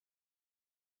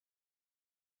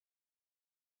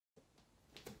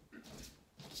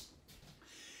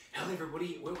Hello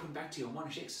everybody, welcome back to your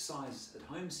Monash Exercise at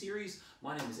Home series.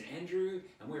 My name is Andrew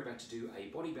and we're about to do a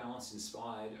body balance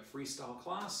inspired freestyle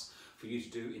class for you to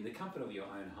do in the comfort of your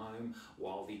own home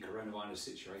while the coronavirus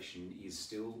situation is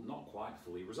still not quite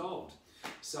fully resolved.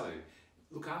 So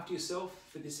look after yourself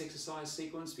for this exercise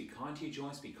sequence, be kind to your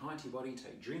joints, be kind to your body,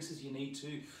 take drinks as you need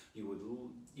to.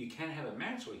 You can have a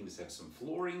mat or you can just have some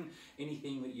flooring,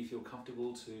 anything that you feel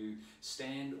comfortable to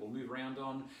stand or move around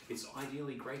on. It's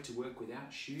ideally great to work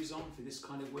without shoes on for this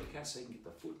kind of workout so you can get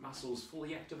the foot muscles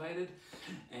fully activated.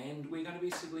 And we're going to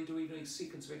basically doing a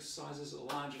sequence of exercises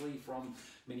largely from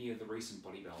many of the recent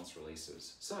body balance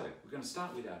releases. So we're going to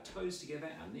start with our toes together,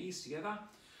 our knees together.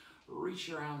 Reach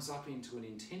your arms up into an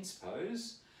intense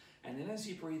pose, and then as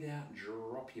you breathe out,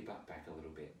 drop your butt back a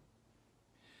little bit.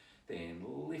 Then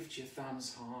lift your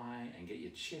thumbs high and get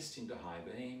your chest into high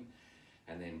beam,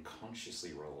 and then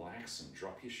consciously relax and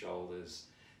drop your shoulders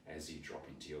as you drop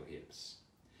into your hips.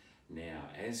 Now,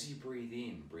 as you breathe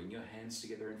in, bring your hands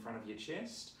together in front of your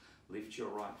chest, lift your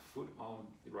right foot on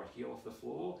the right heel off the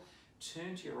floor,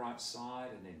 turn to your right side,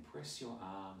 and then press your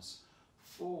arms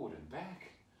forward and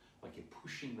back, like you're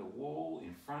pushing the wall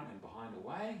in front and behind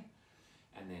away,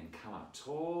 and then come up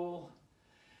tall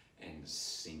and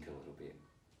sink a little bit.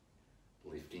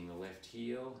 Lifting the left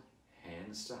heel,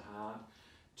 hands to heart,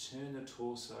 turn the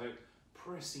torso,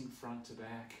 pressing front to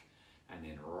back, and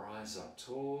then rise up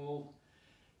tall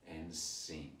and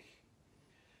sink.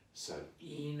 So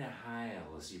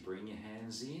inhale as you bring your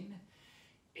hands in,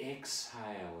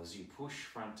 exhale as you push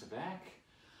front to back,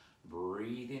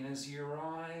 breathe in as you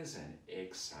rise and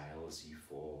exhale as you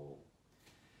fall.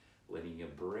 Letting your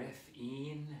breath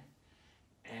in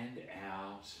and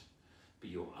out be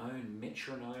your own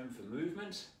metronome for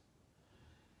movement,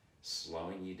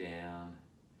 slowing you down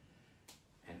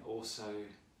and also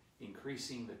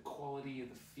increasing the quality of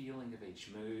the feeling of each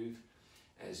move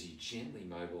as you gently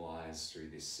mobilize through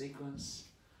this sequence.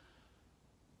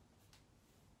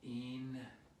 In,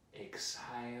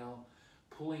 exhale,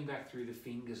 pulling back through the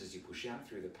fingers as you push out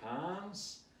through the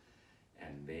palms,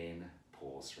 and then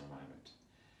pause for a moment.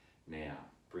 Now,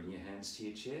 bring your hands to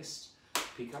your chest,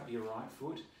 pick up your right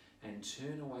foot and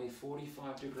turn away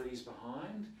 45 degrees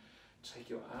behind.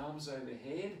 Take your arms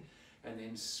overhead and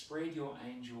then spread your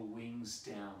angel wings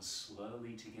down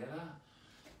slowly together.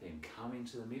 Then come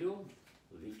into the middle,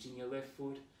 lifting your left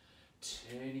foot,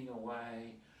 turning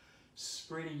away,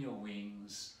 spreading your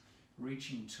wings,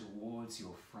 reaching towards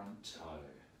your front toe.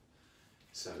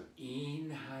 So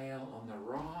inhale on the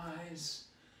rise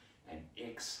and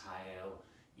exhale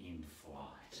in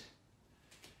flight.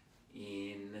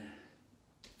 In,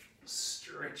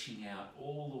 stretching out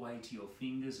all the way to your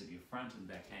fingers of your front and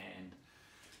back hand,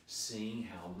 seeing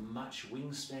how much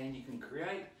wingspan you can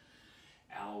create,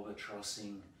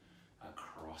 albatrossing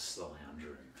across the lounge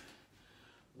room.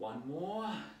 One more,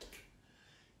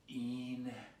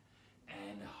 in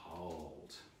and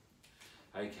hold.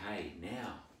 Okay,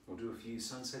 now we'll do a few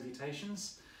sun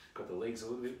salutations. Got the legs a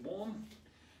little bit warm.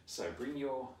 So bring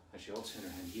your, actually I'll turn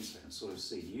around here so I can sort of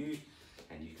see you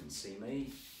and you can see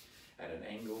me at an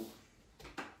angle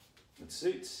that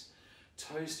suits.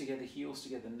 Toes together, heels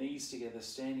together, knees together,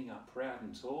 standing up proud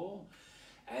and tall.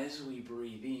 As we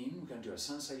breathe in, we're going to do our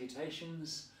sun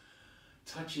salutations,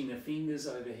 touching the fingers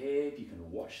overhead. You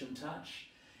can watch them touch.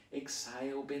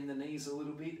 Exhale, bend the knees a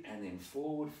little bit, and then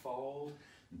forward fold,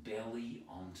 belly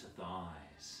onto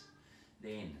thighs.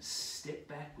 Then step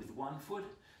back with one foot,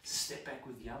 step back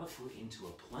with the other foot into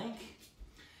a plank.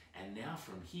 And now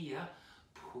from here,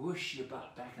 push your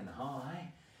butt back and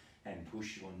high, and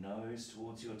push your nose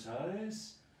towards your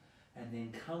toes. And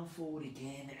then come forward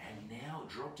again, and now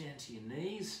drop down to your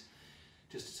knees,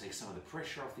 just to take some of the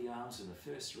pressure off the arms in the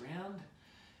first round.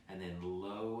 And then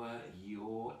lower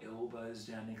your elbows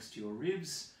down next to your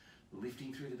ribs,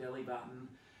 lifting through the belly button,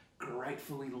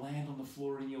 gratefully land on the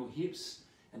floor in your hips.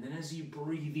 And then as you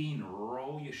breathe in,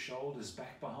 roll your shoulders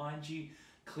back behind you,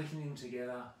 clicking them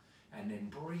together, and then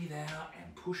breathe out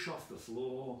and push off the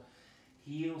floor,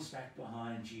 heels back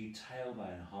behind you,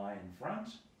 tailbone high in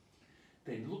front.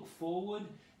 Then look forward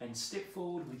and step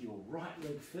forward with your right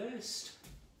leg first,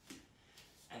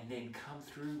 and then come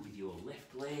through with your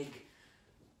left leg,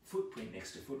 footprint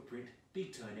next to footprint,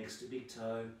 big toe next to big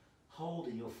toe, hold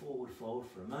in your forward fold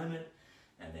for a moment,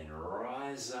 and then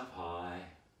rise up high.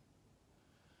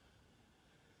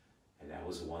 And that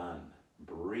was one.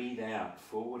 Breathe out,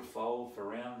 forward fold for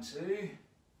round two.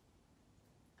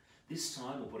 This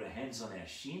time we'll put our hands on our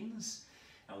shins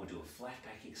and we'll do a flat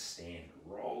back extend,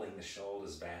 rolling the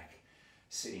shoulders back,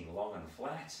 sitting long and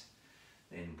flat.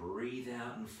 Then breathe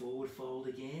out and forward fold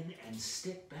again and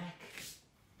step back.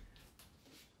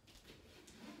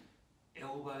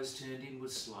 elbows turned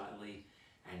inward slightly,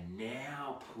 and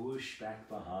now push back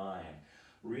behind.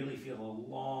 Really feel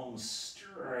a long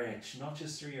stretch, not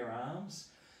just through your arms,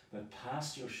 but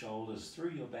past your shoulders,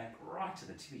 through your back, right to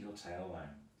the tip of your tailbone.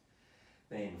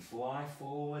 Then fly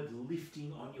forward,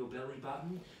 lifting on your belly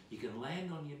button. You can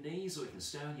land on your knees or you can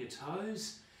stay on your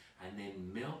toes, and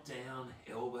then melt down,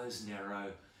 elbows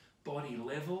narrow, body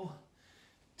level,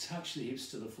 touch the hips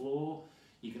to the floor.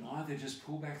 You can either just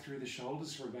pull back through the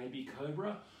shoulders for a baby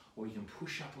cobra, or you can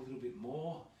push up a little bit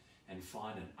more and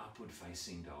find an upward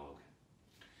facing dog.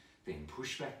 Then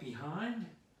push back behind,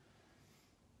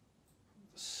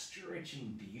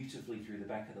 stretching beautifully through the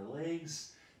back of the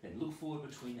legs. Then look forward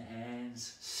between the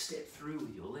hands, step through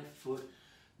with your left foot,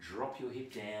 drop your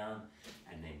hip down,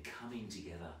 and then come in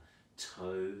together,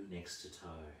 toe next to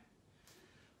toe.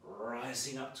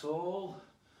 Rising up tall,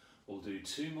 we'll do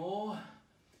 2 more.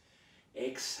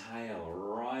 Exhale,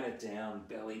 write it down,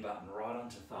 belly button right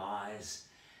onto thighs,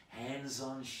 hands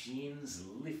on shins,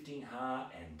 lifting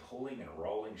heart and pulling and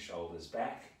rolling shoulders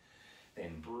back.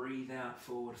 Then breathe out,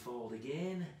 forward fold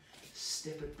again,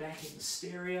 step it back into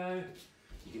stereo.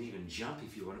 You can even jump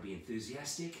if you want to be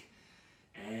enthusiastic,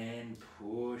 and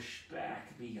push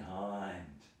back behind.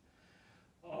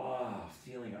 Oh,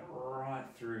 feeling it right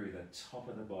through the top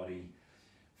of the body,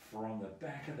 from the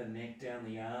back of the neck down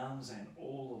the arms and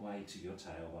all the way to your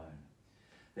tailbone.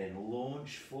 Then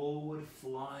launch forward,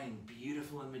 flying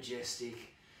beautiful and majestic.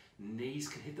 Knees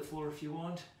can hit the floor if you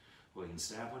want, or you can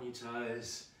stay up on your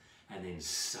toes, and then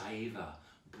savor.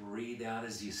 Breathe out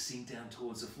as you sink down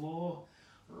towards the floor,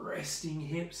 resting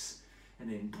hips,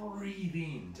 and then breathe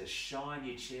in to shine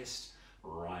your chest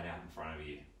right out in front of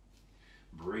you.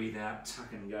 Breathe out,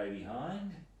 tuck and go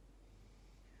behind.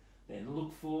 Then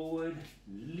look forward,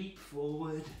 leap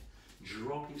forward,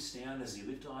 drop hips down as you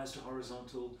lift eyes to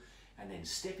horizontal, and then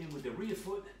step in with the rear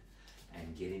foot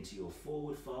and get into your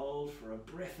forward fold for a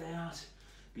breath out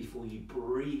before you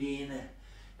breathe in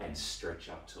and stretch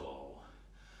up tall.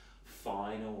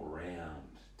 Final round,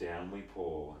 down we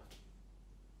pour.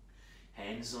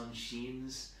 Hands on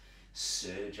shins,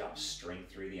 surge up, strength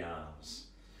through the arms.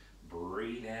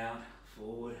 Breathe out,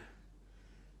 forward,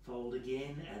 fold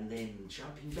again, and then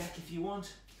jumping back if you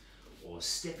want, or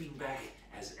stepping back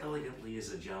as elegantly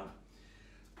as a jump,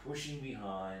 pushing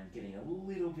behind, getting a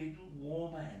little bit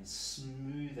warmer and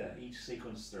smoother each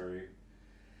sequence through.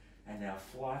 And now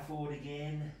fly forward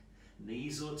again,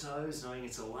 knees or toes, knowing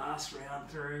it's a last round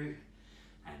through,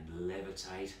 and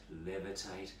levitate,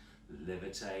 levitate,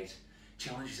 levitate.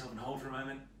 Challenge yourself and hold for a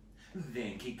moment,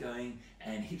 then keep going,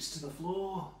 and hips to the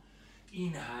floor.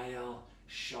 Inhale,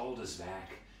 shoulders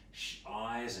back,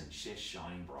 eyes and chest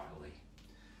shining brightly.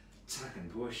 Tuck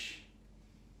and push.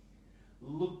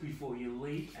 Look before you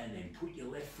leap, and then put your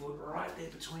left foot right there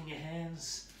between your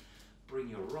hands. Bring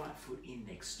your right foot in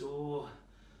next door.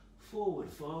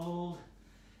 Forward fold,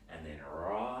 and then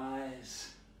rise.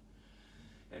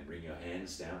 And bring your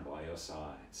hands down by your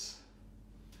sides.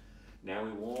 Now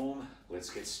we're warm, let's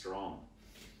get strong.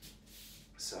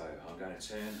 So I'm going to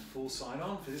turn full side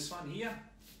on for this one here.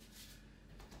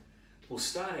 We'll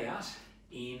start out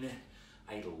in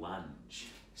a lunge.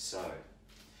 So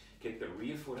get the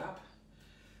rear foot up,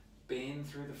 bend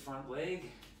through the front leg,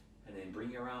 and then bring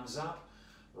your arms up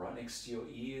right next to your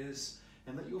ears,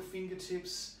 and let your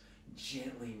fingertips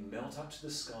gently melt up to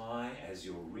the sky as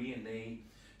your rear knee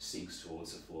sinks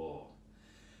towards the floor.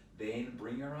 Then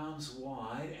bring your arms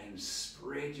wide and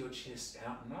spread your chest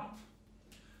out and up,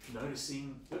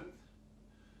 noticing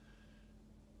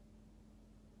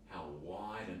how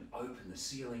wide and open the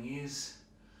ceiling is,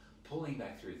 pulling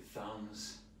back through the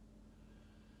thumbs.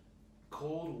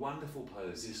 Called wonderful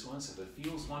pose, this one, so if it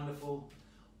feels wonderful,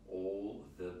 all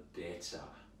the better.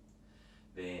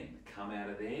 Then come out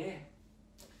of there,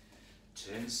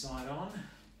 turn side on,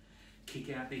 kick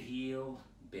out the heel,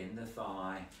 bend the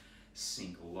thigh,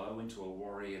 sink low into a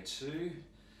warrior 2,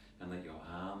 and let your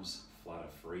arms flutter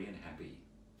free and happy.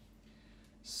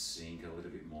 Sink a little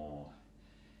bit more.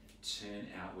 Turn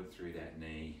outward through that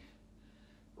knee,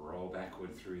 roll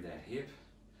backward through that hip,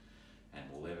 and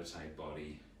levitate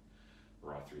body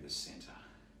right through the center.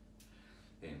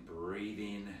 Then breathe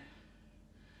in,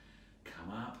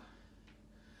 come up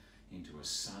into a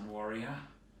sun warrior,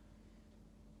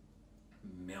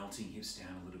 melting hips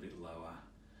down a little bit lower,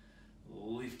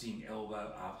 lifting elbow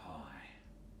up high,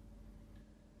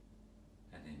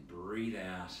 and then breathe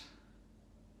out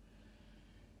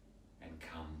and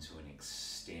come to an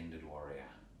extended warrior.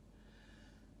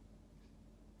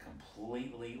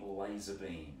 Completely laser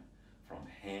beam from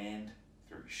hand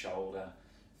through shoulder,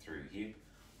 through hip,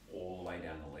 all the way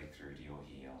down the leg through to your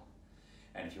heel.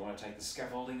 And if you want to take the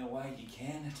scaffolding away, you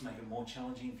can to make it more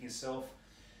challenging for yourself.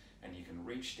 And you can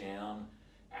reach down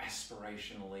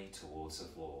aspirationally towards the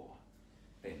floor.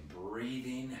 Then breathe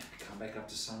in, come back up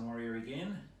to Sun Warrior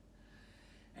again.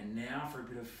 And now for a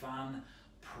bit of fun,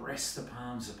 press the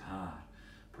palms apart.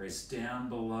 Press down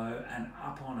below and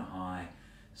up on high,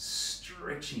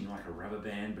 stretching like a rubber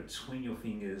band between your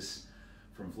fingers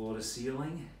from floor to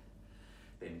ceiling.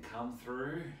 Then come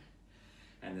through,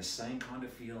 and the same kind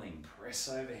of feeling, press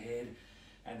overhead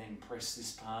and then press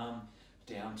this palm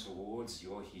down towards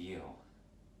your heel.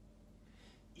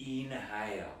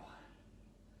 Inhale,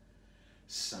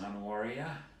 Sun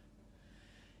Warrior.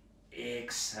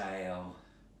 Exhale,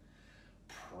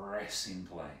 press in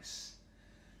place.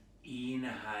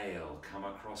 Inhale, come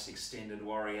across Extended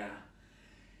Warrior.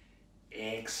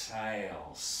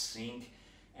 Exhale, sink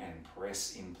and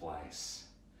press in place.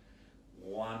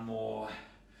 One more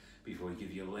before we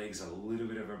give your legs a little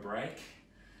bit of a break.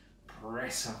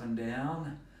 Press up and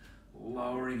down,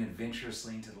 lowering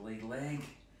adventurously into the lead leg,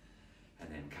 and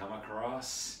then come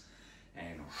across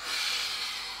and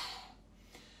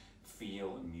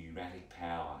feel pneumatic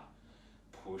power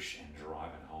push and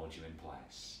drive and hold you in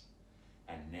place.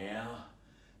 And now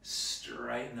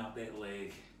straighten up that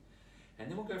leg, and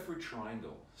then we'll go for a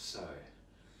triangle. So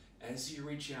as you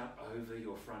reach out over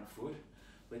your front foot,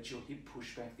 let your hip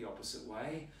push back the opposite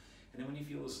way, and then when you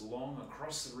feel as long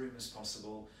across the room as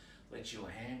possible, let your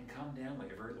hand come down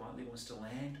wherever it lightly wants to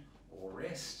land or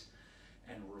rest,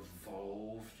 and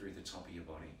revolve through the top of your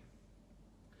body.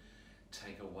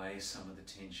 Take away some of the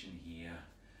tension here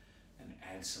and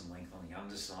add some length on the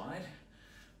underside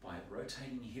by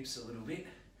rotating your hips a little bit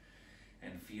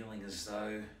and feeling as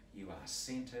though you are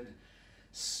centered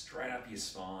straight up your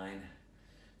spine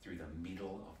through the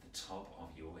middle of the top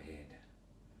of your head.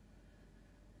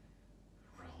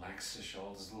 Relax the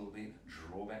shoulders a little bit,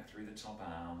 draw back through the top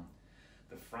arm.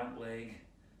 The front leg,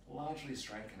 largely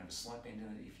straight, can have a slight bend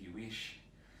in it if you wish.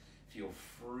 Feel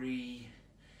free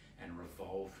and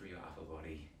revolve through your upper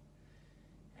body.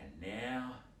 And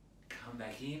now, come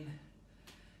back in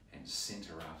and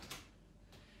center up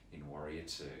in Warrior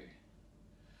Two.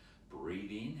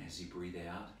 Breathe in. As you breathe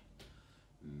out,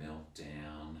 melt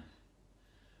down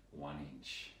 1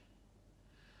 inch.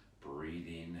 Breathe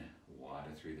in,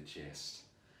 wider through the chest.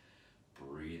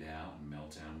 Breathe out and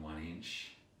melt down 1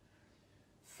 inch.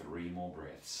 3 more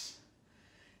breaths.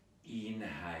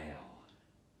 Inhale.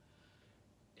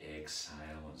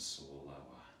 Exhale and soar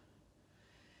lower.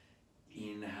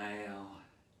 Inhale.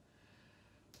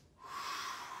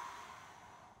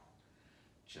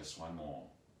 Just 1 more.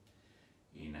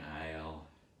 Inhale.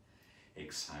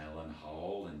 Exhale and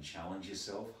hold, and challenge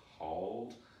yourself.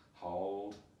 Hold,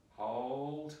 hold,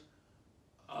 hold.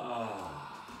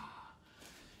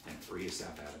 And free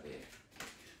yourself out of there.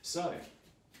 So,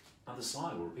 other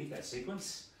side, we'll repeat that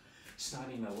sequence.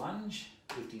 Starting the lunge,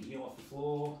 lifting heel off the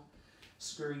floor,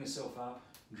 squaring yourself up,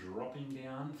 dropping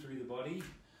down through the body,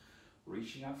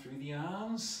 reaching up through the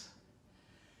arms,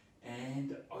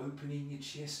 and opening your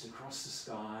chest across the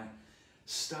sky,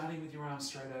 starting with your arms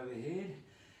straight overhead,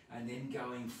 and then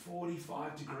going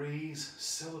 45 degrees,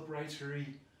 celebratory,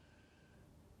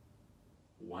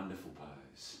 wonderful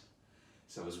pose.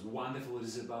 So as wonderful it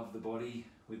is above the body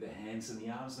with the hands and the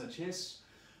arms and the chest,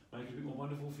 make it a bit more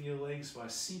wonderful for your legs by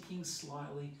sinking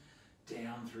slightly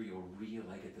down through your rear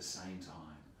leg at the same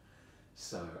time.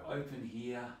 So open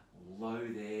here, low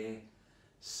there,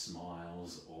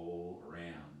 smiles all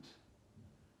around.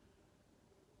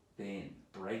 Then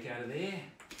break out of there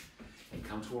and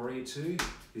come to Warrior Two.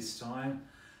 This time,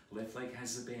 left leg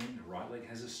has a bend, right leg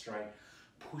has a straight,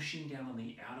 pushing down on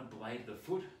the outer blade of the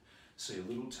foot so your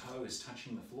little toe is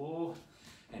touching the floor,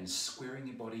 and squaring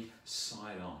your body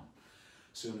side on.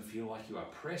 So you're going to feel like you are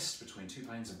pressed between 2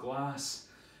 panes of glass.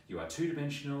 You are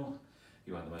two-dimensional.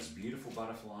 You are the most beautiful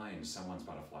butterfly in someone's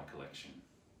butterfly collection.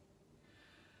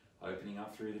 Opening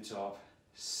up through the top,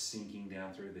 sinking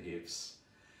down through the hips.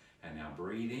 And now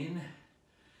breathe in,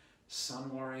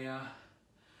 Sun Warrior,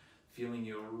 feeling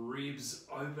your ribs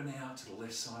open out to the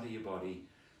left side of your body,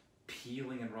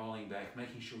 peeling and rolling back,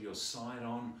 making sure you're side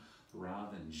on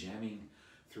rather than jamming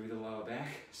through the lower back.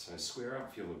 So square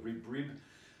up, feel a rib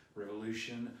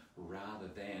revolution rather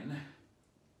than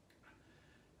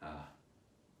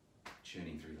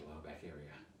churning through the lower back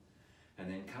area. And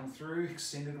then come through,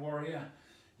 Extended Warrior.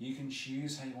 You can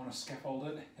choose how you want to scaffold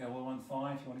it, elbow on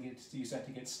thigh if you want to use that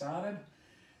to get started.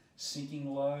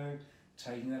 Sinking low,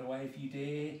 taking that away if you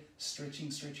dare,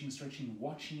 stretching, stretching, stretching,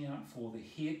 watching out for the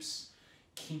hips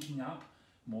kinking up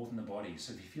more than the body.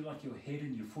 So if you feel like your head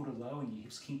and your foot are low and your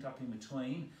hips kinked up in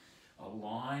between,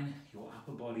 align your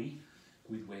upper body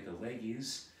with where the leg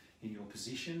is in your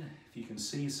position. If you can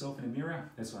see yourself in a mirror,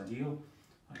 that's ideal.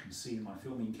 I can see in my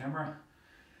filming camera.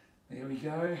 There we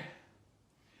go.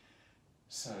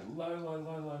 So low, low,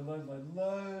 low, low, low, low,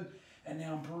 low. And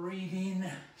now breathe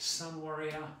in, Sun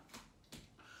Warrior.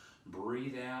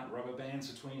 Breathe out, rubber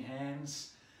bands between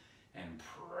hands. And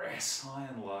press high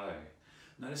and low.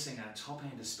 Noticing our top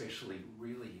hand especially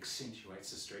really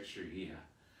accentuates the stretch through here.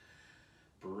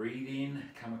 Breathe in,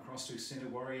 come across to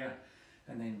Extended Warrior.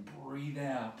 And then breathe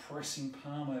out, pressing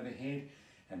palm overhead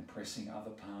and pressing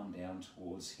other palm down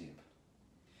towards hip.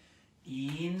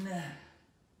 In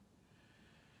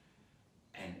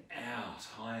and out,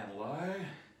 high and low.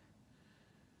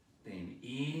 Then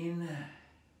in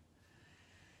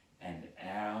and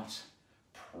out,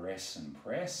 press and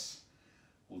press.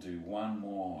 We'll do one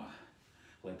more.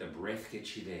 Let the breath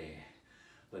get you there.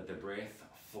 Let the breath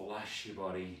flush your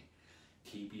body.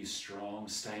 Keep you strong,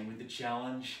 staying with the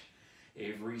challenge.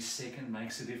 Every second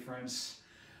makes a difference.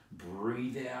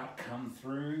 Breathe out, come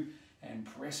through, and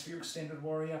press for your Extended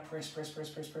Warrior. Press, press, press,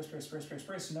 press, press, press, press, press,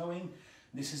 press, knowing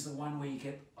this is the one where you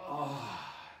get,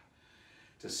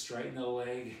 to straighten the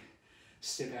leg,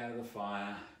 step out of the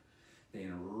fire,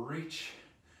 then reach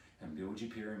and build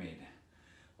your pyramid.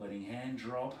 Letting hand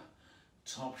drop,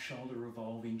 top shoulder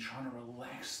revolving, trying to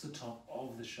relax the top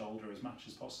of the shoulder as much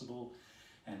as possible,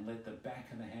 and let the back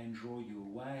of the hand draw you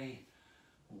away,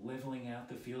 leveling out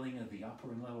the feeling of the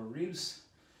upper and lower ribs,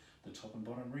 the top and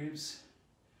bottom ribs,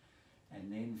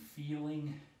 and then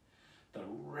feeling the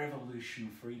revolution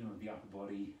freedom of the upper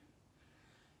body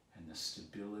and the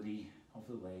stability of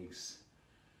the legs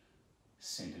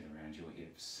centered around your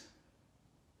hips.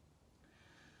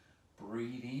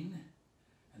 Breathe in,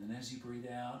 and then as you breathe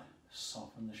out,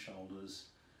 soften the shoulders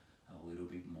a little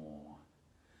bit more.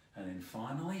 And then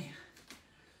finally,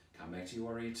 come back to your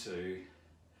Warrior Two,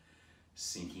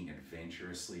 sinking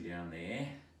adventurously down there.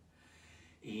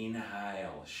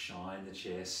 Inhale, shine the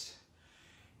chest.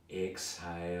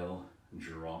 Exhale,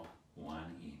 drop 1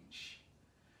 inch.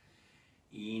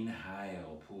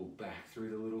 Inhale, pull back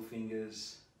through the little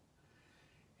fingers.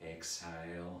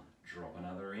 Exhale, drop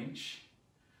another inch.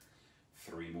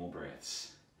 3 more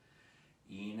breaths.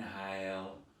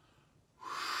 Inhale.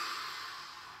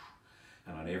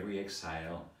 And on every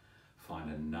exhale,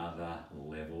 find another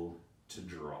level to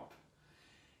drop.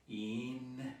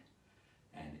 In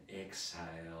and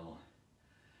exhale.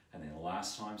 And then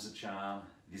last time's the charm.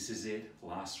 This is it,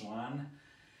 last one.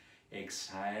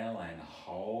 Exhale and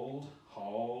hold,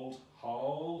 hold,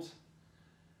 hold.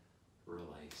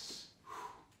 Release.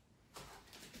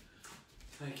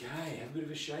 Okay, have a bit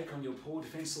of a shake on your poor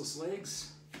defenseless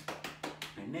legs.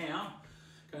 And now,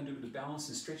 go and do a bit of balance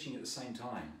and stretching at the same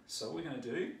time. So what we're going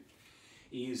to do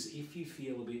is, if you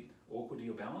feel a bit awkward to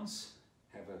your balance,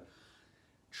 have a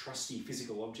trusty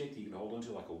physical object that you can hold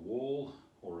onto, like a wall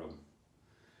or a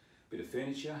bit of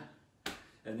furniture,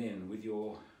 and then with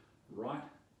your right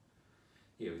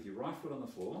foot on the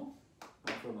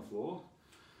floor,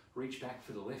 reach back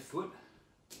for the left foot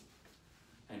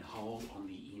and hold on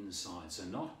the inside. So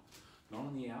not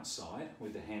on the outside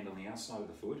with the hand on the outside of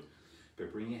the foot,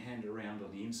 but bring your hand around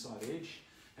on the inside edge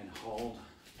and hold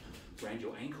around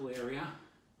your ankle area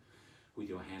with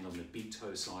your hand on the big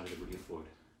toe side of your foot.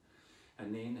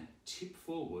 And then tip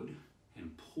forward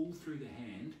and pull through the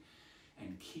hand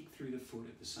and kick through the foot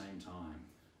at the same time.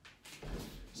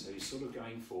 So you're sort of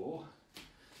going for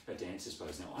a dancer's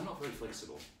pose. Now, I'm not very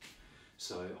flexible,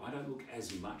 so I don't look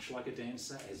as much like a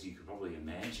dancer as you could probably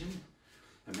imagine.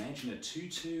 Imagine a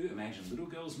tutu, imagine little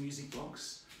girl's music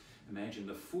box, imagine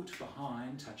the foot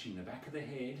behind touching the back of the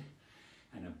head,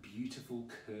 and a beautiful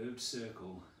curved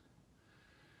circle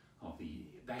of the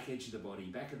back edge of the body,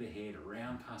 back of the head,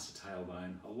 around past the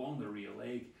tailbone, along the rear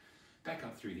leg, back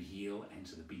up through the heel and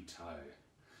to the big toe.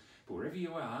 But wherever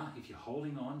you are, if you're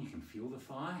holding on, you can feel the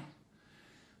thigh.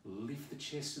 Lift the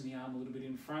chest and the arm a little bit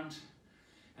in front.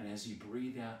 And as you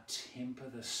breathe out, temper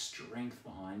the strength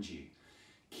behind you.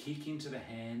 Kick into the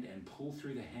hand and pull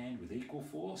through the hand with equal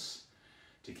force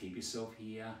to keep yourself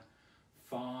here.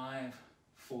 5,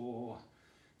 4,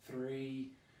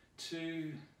 3,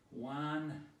 2,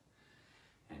 1.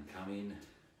 And come in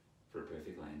for a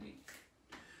perfect landing.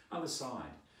 Other side.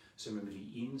 So remember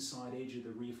the inside edge of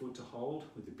the rear foot to hold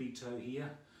with the big toe here,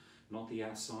 not the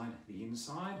outside, the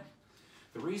inside.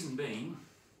 The reason being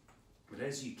that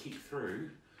as you kick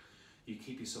through, you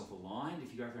keep yourself aligned.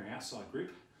 If you go for an outside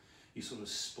grip, you sort of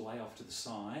splay off to the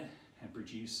side and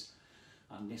produce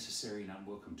unnecessary and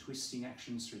unwelcome twisting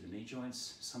actions through the knee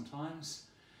joints sometimes.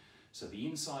 So the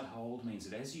inside hold means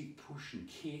that as you push and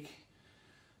kick,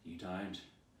 you don't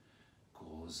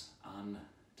cause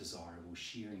undesirable incredible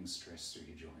shearing stress through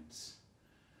your joints.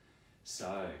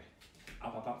 So,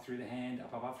 up, up, up through the hand,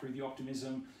 up, up, up through the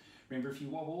optimism. Remember, if you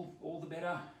wobble, all the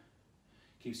better.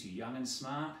 Keeps you young and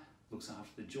smart, looks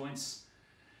after the joints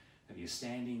of your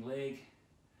standing leg,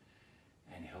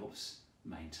 and helps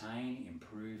maintain,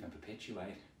 improve, and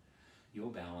perpetuate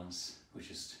your balance, which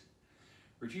just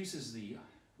reduces the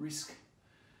risk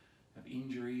of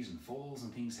injuries and falls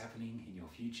and things happening in your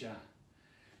future,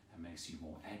 and makes you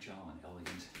more agile and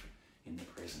elegant in the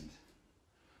present.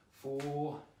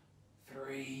 4,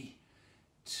 3,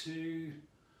 2,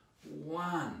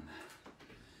 1.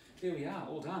 There we are,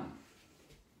 all done.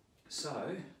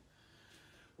 So,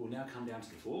 we'll now come down to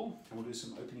the floor and we'll do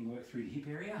some opening work through the hip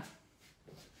area.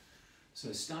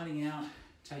 So starting out,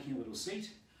 taking a little seat,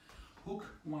 hook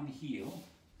one heel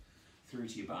through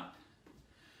to your butt,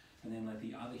 and then let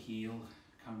the other heel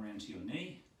come around to your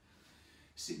knee.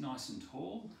 Sit nice and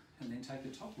tall, and then take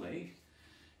the top leg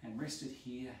and rest it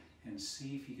here and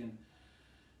see if you can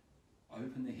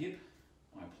open the hip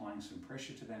by applying some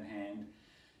pressure to that hand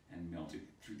and melt it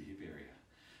through the hip area.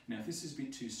 Now, if this is a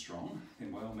bit too strong,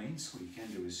 then by all means, what you can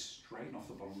do is straighten off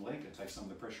the bottom leg to take some of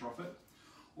the pressure off it,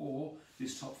 or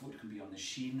this top foot can be on the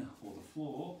shin or the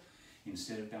floor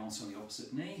instead of balance on the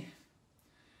opposite knee.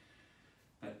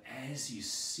 But as you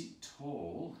sit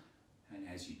tall and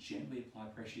as you gently apply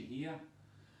pressure here,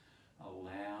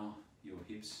 allow your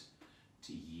hips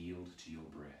to yield to your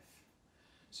breath.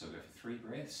 So go for 3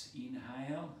 breaths,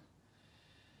 inhale,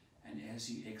 and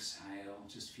as you exhale,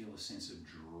 just feel a sense of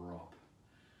drop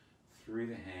through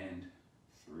the hand,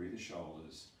 through the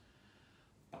shoulders,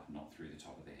 but not through the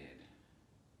top of the head.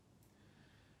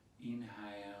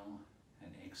 Inhale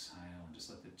and exhale, and just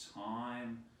let the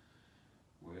time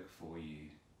work for you.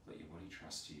 Let your body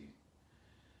trust you.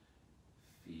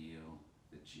 Feel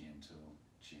the gentle,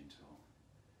 gentle.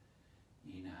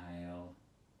 Inhale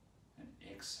and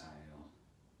exhale,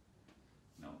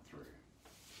 melt through.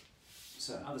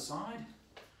 So other side,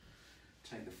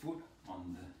 take the foot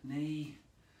on the knee,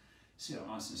 sit up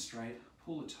nice and straight,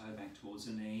 pull the toe back towards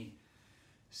the knee,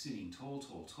 sitting tall,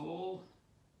 tall, tall.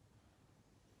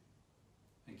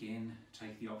 Again,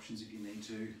 take the options if you need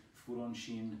to, foot on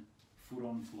shin, foot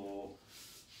on floor,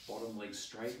 bottom leg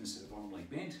straight instead of bottom leg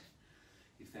bent,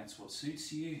 if that's what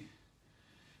suits you.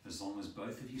 As long as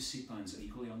both of your sit bones are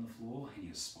equally on the floor and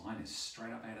your spine is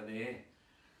straight up out of there,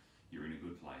 you're in a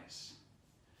good place.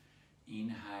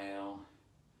 Inhale,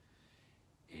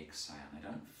 exhale. Now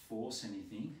don't force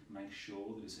anything, make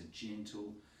sure that it's a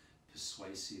gentle,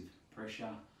 persuasive pressure,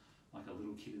 like a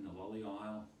little kid in the lolly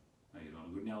aisle. Maybe not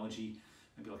a good analogy,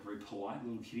 maybe like a very polite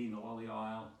little kitty in the lolly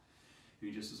aisle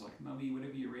who just is like, "Mummy,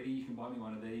 whenever you're ready, you can buy me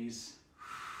one of these."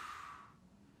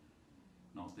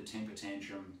 Not the temper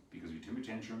tantrum, because if you temper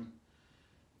tantrum,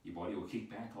 your body will kick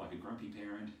back like a grumpy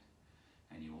parent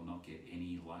and you will not get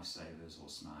any lifesavers or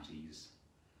Smarties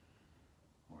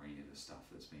or any of the stuff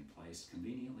that's been placed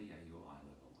conveniently at your eye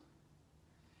level.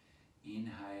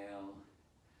 Inhale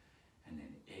and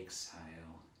then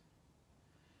exhale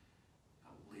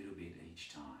a little bit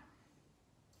each time.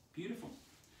 Beautiful.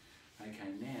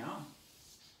 Okay, now,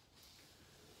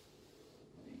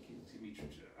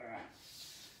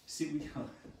 sit with your,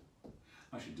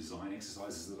 I should design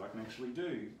exercises that I can actually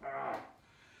do.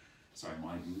 Sorry,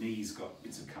 my knee's got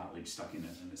bits of cartilage stuck in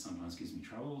it and it sometimes gives me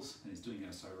troubles, and it's doing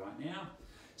so right now.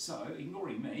 So,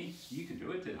 ignoring me, you can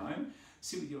do it at home.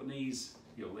 Sit with your legs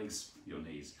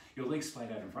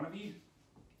splayed out in front of you.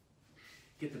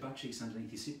 Get the butt cheeks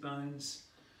underneath your sit bones.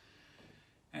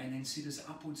 And then sit as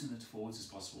upwards and as forwards as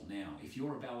possible. Now, if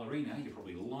you're a ballerina, you're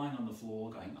probably lying on the floor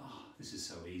going, "Oh, this is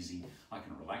so easy, I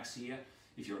can relax here."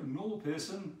 If you're a normal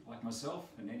person, like myself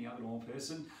and any other normal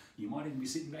person, you might even be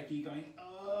sitting back here going,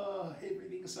 "Oh,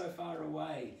 everything's so far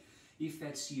away." If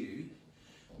that's you,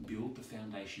 build the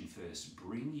foundation first.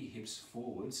 Bring your hips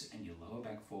forwards and your lower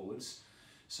back forwards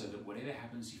so that whatever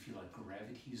happens, you feel like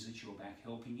gravity is at your back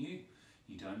helping you.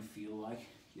 You don't feel like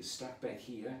you're stuck back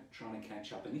here trying to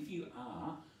catch up. And if you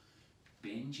are,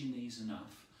 bend your knees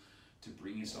enough to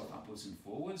bring yourself upwards and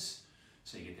forwards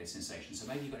so you get that sensation. So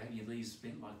maybe you've got to have your knees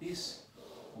bent like this,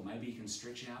 or maybe you can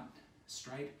stretch out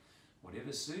straight,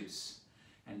 whatever suits.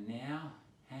 And now,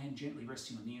 hand gently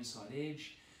resting on the inside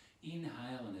edge.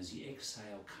 Inhale, and as you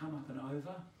exhale, come up and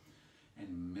over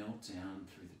and melt down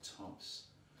through the tops,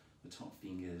 the top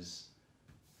fingers,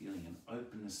 feeling an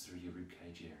openness through your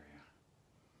ribcage area.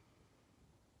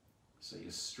 So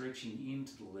you're stretching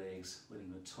into the legs,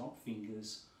 letting the top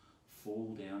fingers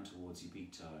fall down towards your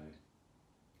big toe.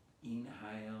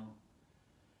 Inhale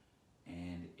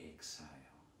and exhale.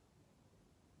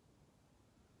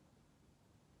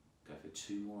 Go for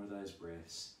 2 more of those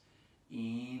breaths.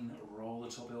 In, roll the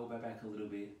top elbow back a little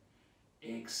bit.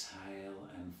 Exhale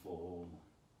and fall.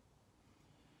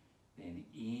 Then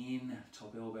in,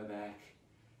 top elbow back.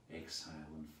 Exhale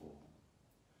and fall.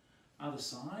 Other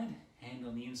side, hand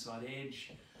on the inside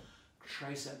edge.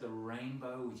 Trace out the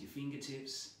rainbow with your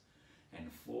fingertips and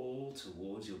fall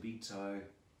towards your big toe,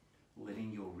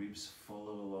 letting your ribs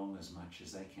follow along as much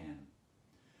as they can.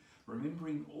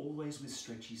 Remembering always with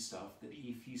stretchy stuff that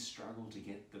if you struggle to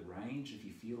get the range, if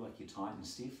you feel like you're tight and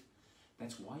stiff,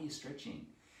 that's why you're stretching.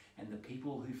 And the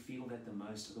people who feel that the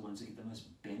most are the ones who get the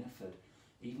most benefit,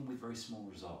 even with very small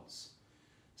results.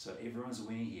 So everyone's a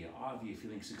winner here. Either you're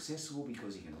feeling successful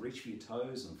because you can reach for your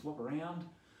toes and flop around,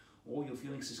 or you're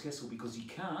feeling successful because you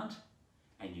can't,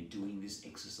 and you're doing this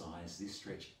exercise, this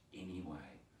stretch anyway.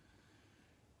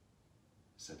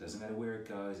 So it doesn't matter where it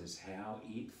goes, it's how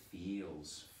it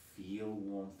feels. Feel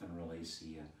warmth and release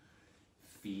here.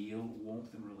 Feel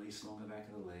warmth and release along the back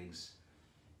of the legs,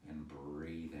 and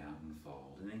breathe out and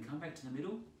fold. And then come back to the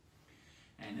middle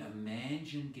and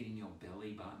imagine getting your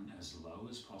belly button as low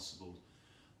as possible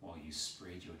while you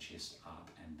spread your chest up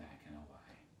and back and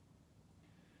away.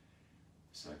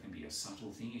 So it can be a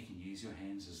subtle thing. You can use your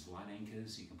hands as light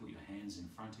anchors. You can put your hands in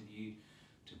front of you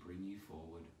to bring you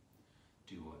forward.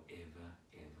 Do whatever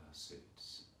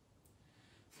suits.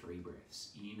 3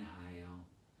 breaths. Inhale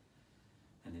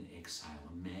and then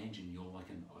exhale. Imagine you're like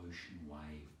an ocean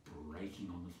wave breaking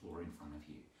on the floor in front of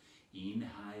you.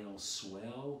 Inhale,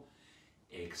 swell.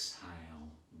 Exhale,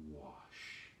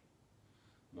 wash.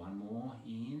 One more,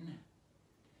 in,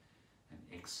 and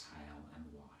exhale and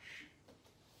wash.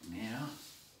 Now,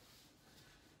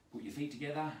 put your feet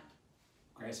together,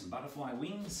 grab some butterfly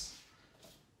wings,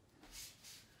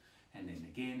 and then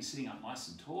again, sitting up nice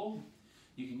and tall,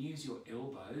 you can use your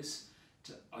elbows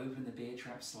to open the bear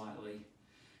trap slightly,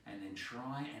 and then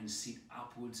try and sit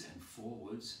upwards and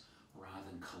forwards rather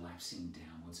than collapsing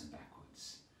downwards and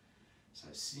backwards. So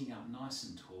sitting up nice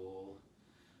and tall,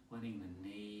 letting the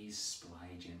knees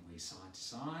splay gently side to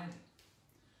side.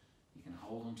 You can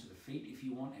hold onto the feet if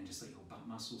you want and just let your butt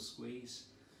muscles squeeze.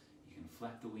 You can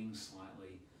flap the wings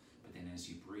slightly, but then as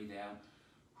you breathe out,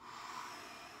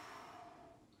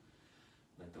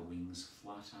 let the wings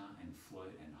flutter and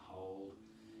float and hold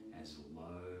as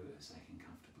low as they can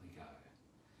comfortably go.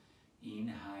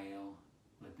 Inhale,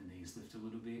 let the knees lift a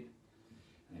little bit,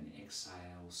 and then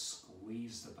exhale,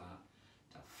 squeeze the butt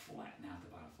to flatten out the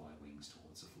butterfly wings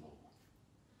towards the floor.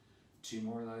 2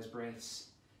 more of those breaths.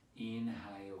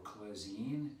 Inhale, closing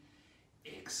in.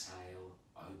 Exhale,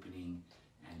 opening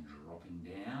and dropping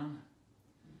down.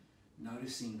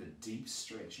 Noticing the deep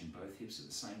stretch in both hips at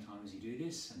the same time as you do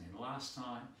this. And then last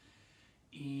time,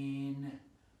 in,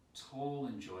 tall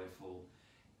and joyful,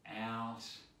 out,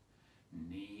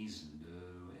 knees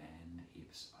low and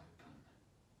hips open.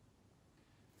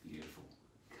 Beautiful.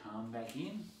 Come back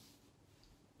in.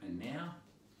 And now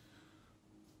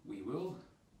we will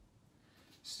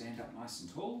stand up nice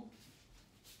and tall.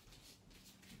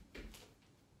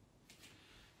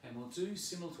 And we'll do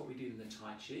similar to what we did in the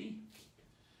Tai Chi,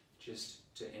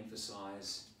 just to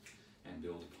emphasize and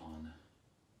build upon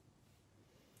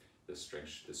the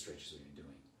stretches we've been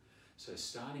doing. So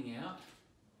starting out,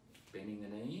 bending the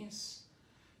knees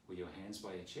with your hands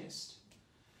by your chest,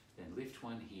 then lift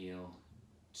one heel,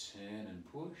 turn and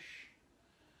push.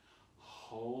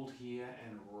 Hold here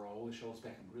and roll the shoulders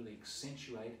back and really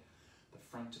accentuate the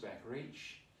front to back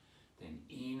reach. Then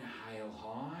inhale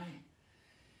high,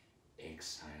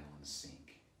 exhale and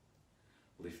sink.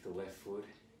 Lift the left foot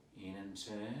in and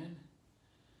turn,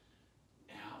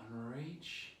 out and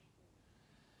reach,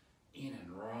 in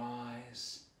and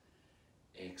rise,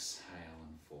 exhale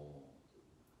and fall.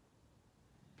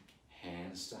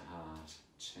 Hands to heart,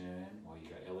 turn while you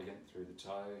go elegant through the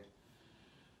toe.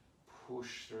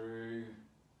 Push through,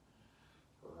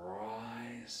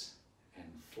 rise and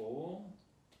fall,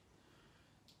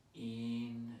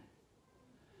 in,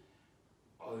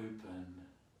 open,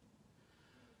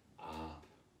 up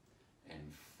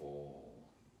and fall.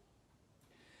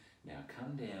 Now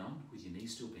come down with your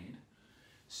knees still bent,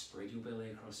 spread your belly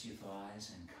across your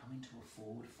thighs and come into a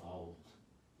forward fold.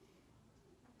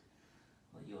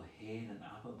 Let your head and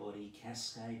upper body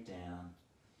cascade down.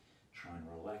 Try and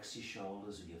relax your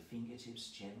shoulders with your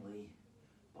fingertips gently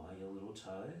by your little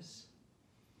toes.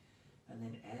 And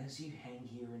then as you hang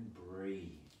here and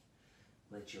breathe,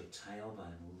 let your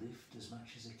tailbone lift as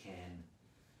much as it can,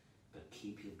 but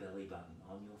keep your belly button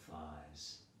on your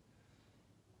thighs.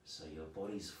 So your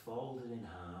body's folded in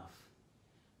half,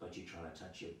 but you try to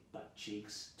touch your butt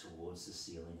cheeks towards the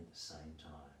ceiling at the same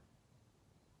time.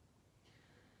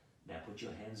 Now put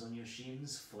your hands on your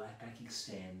shins, flat back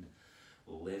extend.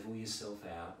 Level yourself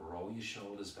out, roll your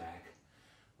shoulders back,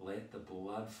 let the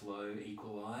blood flow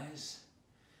equalize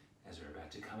as we're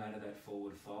about to come out of that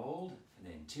forward fold, and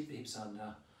then tip the hips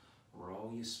under,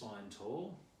 roll your spine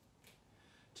tall,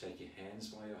 take your hands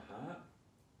by your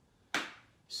heart,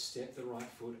 step the right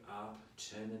foot up,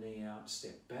 turn the knee out,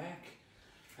 step back,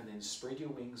 and then spread your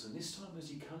wings, and this time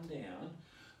as you come down,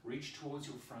 reach towards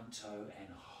your front toe and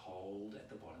hold at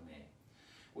the bottom there.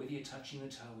 Whether you're touching the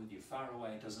toe with your far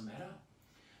away, it doesn't matter.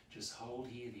 Just hold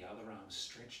here, the other arm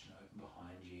stretched and open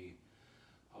behind you.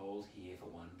 Hold here for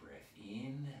one breath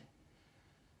in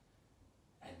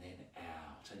and then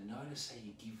out. And notice how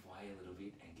you give way a little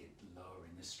bit and get lower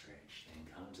in the stretch. Then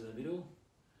come to the middle,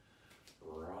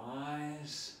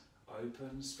 rise,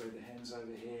 open, spread the hands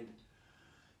overhead,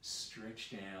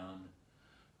 stretch down,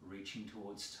 reaching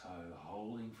towards toe,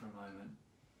 holding for a moment,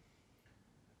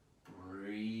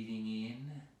 breathing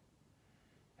in,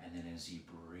 and then as you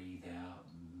breathe out,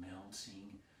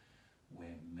 melting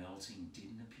where melting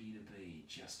didn't appear to be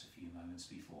just a few moments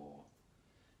before.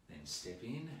 Then step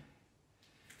in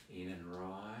and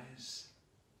rise,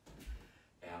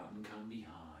 out and come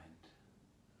behind,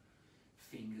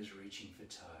 fingers reaching for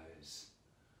toes,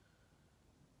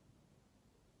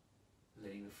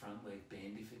 letting the front leg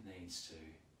bend if it needs to.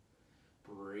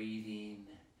 Breathe in,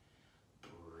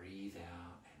 breathe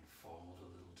out, and fold a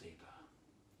little deeper.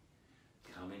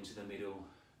 Come into the middle,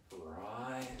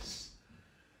 rise,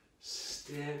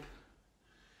 step,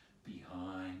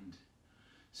 behind,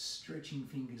 stretching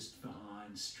fingers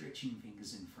behind, stretching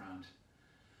fingers in front.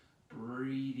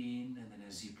 Breathe in, and then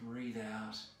as you breathe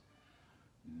out,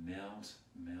 melt,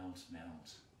 melt,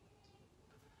 melt.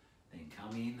 Then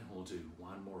come in, we'll do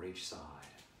one more each side.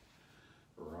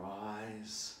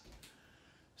 Rise,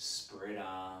 spread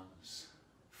arms,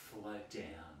 float down,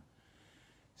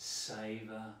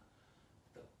 savor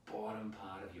the bottom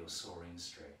part of your soaring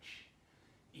stretch.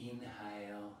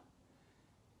 Inhale,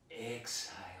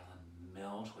 exhale, and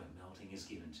melt where melting is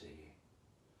given to you.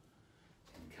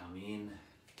 And come in,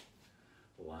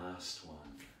 last one.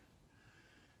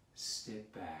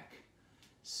 Step back,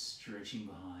 stretching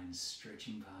behind,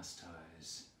 stretching past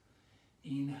toes.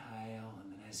 Inhale,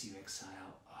 and then as you exhale,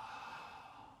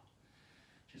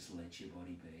 just let your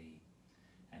body be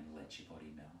and let your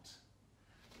body melt.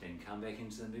 Then come back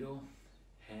into the middle,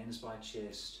 hands by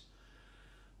chest,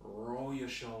 roll your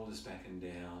shoulders back and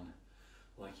down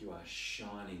like you are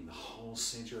shining the whole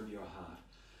center of your heart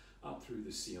up through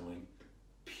the ceiling,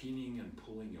 pinning and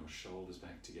pulling your shoulders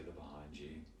back together behind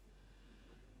you.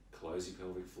 Close your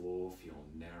pelvic floor, feel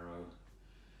narrow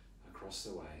across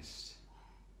the waist.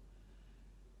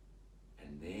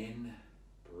 And then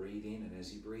breathe in, and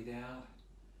as you breathe out,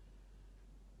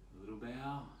 a little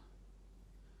bow.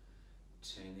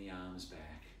 Turn the arms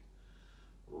back,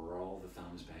 roll the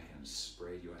thumbs back and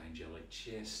spread your angelic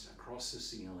chest across the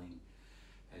ceiling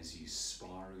as you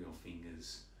spiral your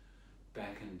fingers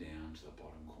back and down to the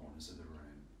bottom corners of the room.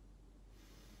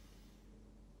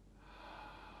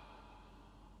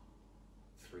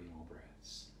 Three more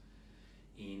breaths.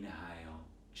 Inhale,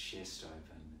 chest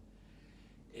open.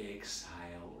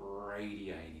 Exhale,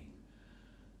 radiating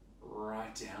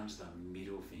right down to the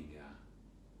middle finger.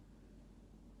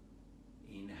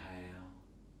 Inhale,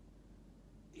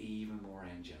 even more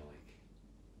angelic.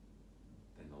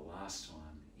 Then the last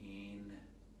one, in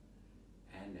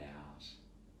and out.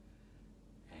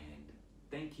 And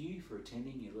thank you for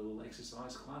attending your little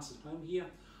exercise class at home here.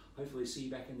 Hopefully see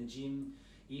you back in the gym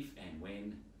if and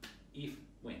when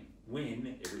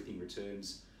everything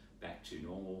returns back to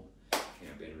normal in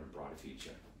a better and brighter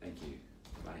future. Thank you.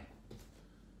 Bye.